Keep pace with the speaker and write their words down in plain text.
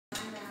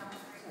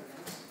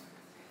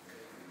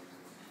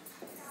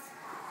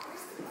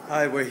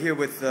Hi, we're here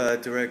with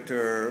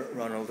director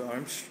Ronald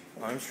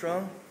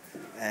Armstrong,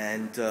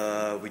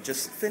 and we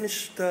just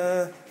finished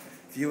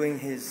viewing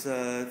his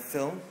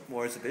film,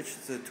 War is a Bitch.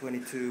 It's a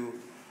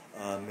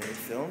 22-minute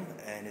film,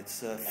 and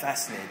it's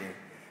fascinating,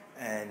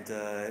 and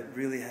it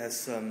really has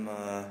some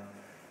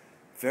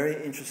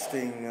very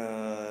interesting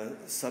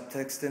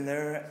subtext in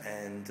there,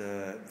 and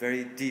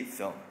very deep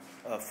film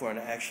for an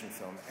action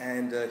film.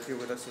 And here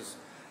with us is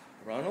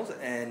Ronald,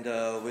 and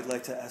we'd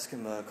like to ask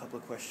him a couple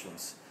of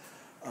questions.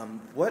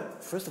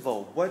 First of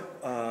all, what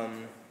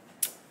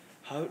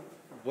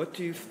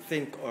do you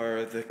think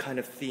are the kind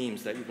of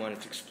themes that you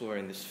wanted to explore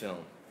in this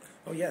film?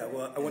 Oh yeah,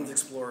 well, I wanted to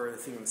explore the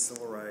theme of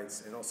civil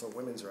rights and also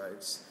women's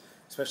rights,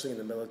 especially in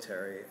the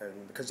military,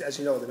 and because as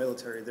you know, in the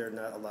military they're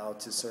not allowed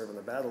to serve on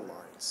the battle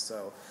lines.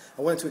 So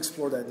I wanted to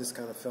explore that in this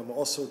kind of film,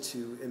 also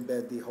to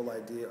embed the whole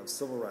idea of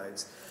civil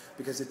rights,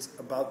 because it's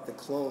about the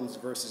clones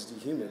versus the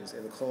humans,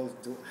 and the clones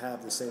don't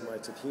have the same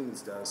rights that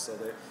humans does. So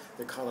they're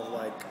kind of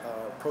like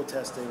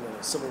protesting, and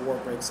a civil war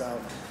breaks out,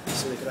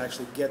 so they could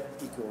actually get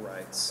equal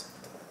rights.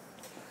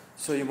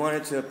 So you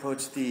wanted to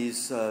approach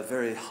these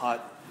very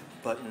hot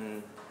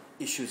button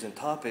issues and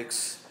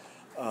topics,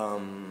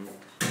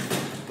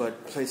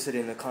 but place it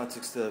in the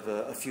context of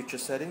a future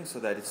setting so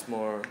that it's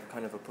more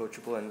kind of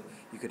approachable and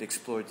you could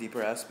explore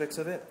deeper aspects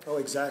of it? Oh,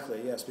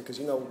 exactly, yes, because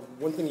you know,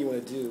 one thing you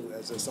want to do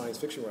as a science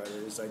fiction writer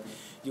is like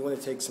you want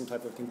to take some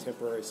type of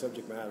contemporary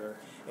subject matter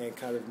and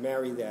kind of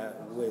marry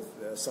that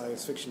with a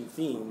science fiction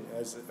theme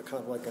as a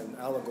kind of like an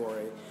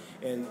allegory,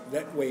 and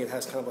that way it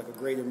has kind of like a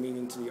greater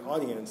meaning to the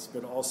audience,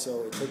 but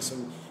also it takes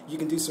some, you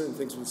can do certain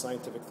things with a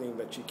scientific theme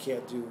that you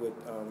can't do with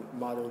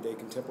modern day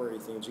contemporary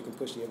themes. You can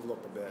push the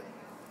envelope a bit.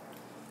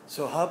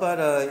 So how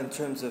about in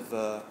terms of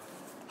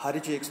how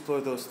did you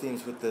explore those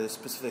themes with the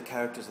specific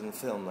characters in the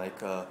film,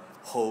 like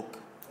Hope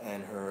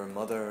and her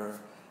mother,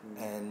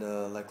 and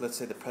like let's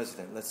say the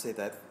president, let's say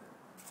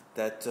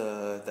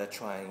that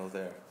triangle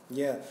there?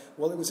 Yeah,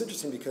 well, it was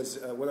interesting because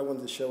what I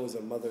wanted to show was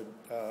a mother,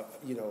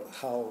 you know,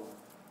 how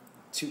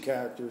two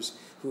characters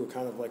who are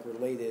kind of like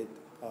related,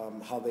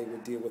 how they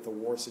would deal with a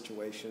war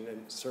situation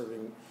and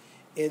serving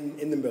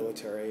in the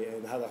military,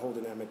 and how the whole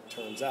dynamic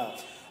turns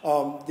out.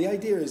 The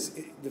idea is,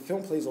 the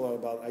film plays a lot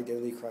about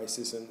identity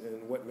crisis and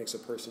what makes a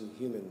person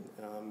human.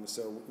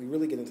 So we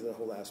really get into the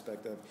whole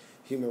aspect of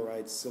human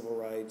rights, civil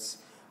rights,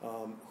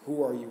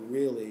 who are you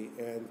really,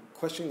 and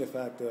questioning the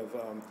fact of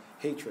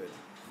hatred.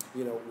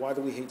 You know, why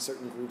do we hate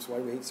certain groups? Why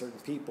do we hate certain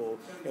people?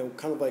 And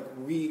kind of like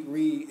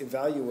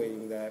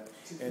re-evaluating that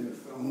and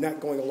not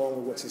going along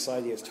with what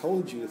society has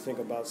told you to think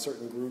about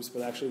certain groups,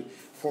 but actually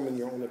forming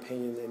your own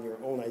opinion and your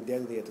own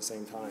identity at the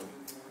same time.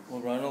 Well,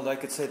 Ronald, I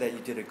could say that you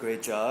did a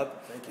great job.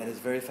 Thank you. And it's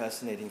a very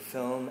fascinating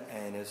film,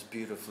 and it's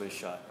beautifully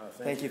shot.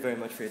 Thank you very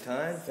much for your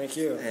time. Thank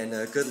you. And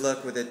good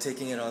luck with it,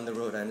 taking it on the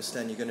road. I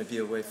understand you're going to be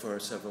away for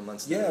several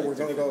months. Yeah, we're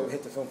going to go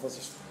hit the film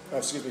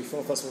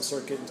festival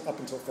circuit up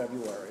until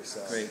February.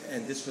 So. Great.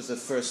 And this was the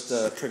first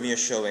premiere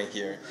showing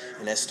here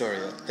in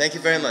Astoria. Thank you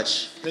very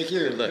much. Thank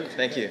you. Good luck.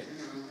 Thank you.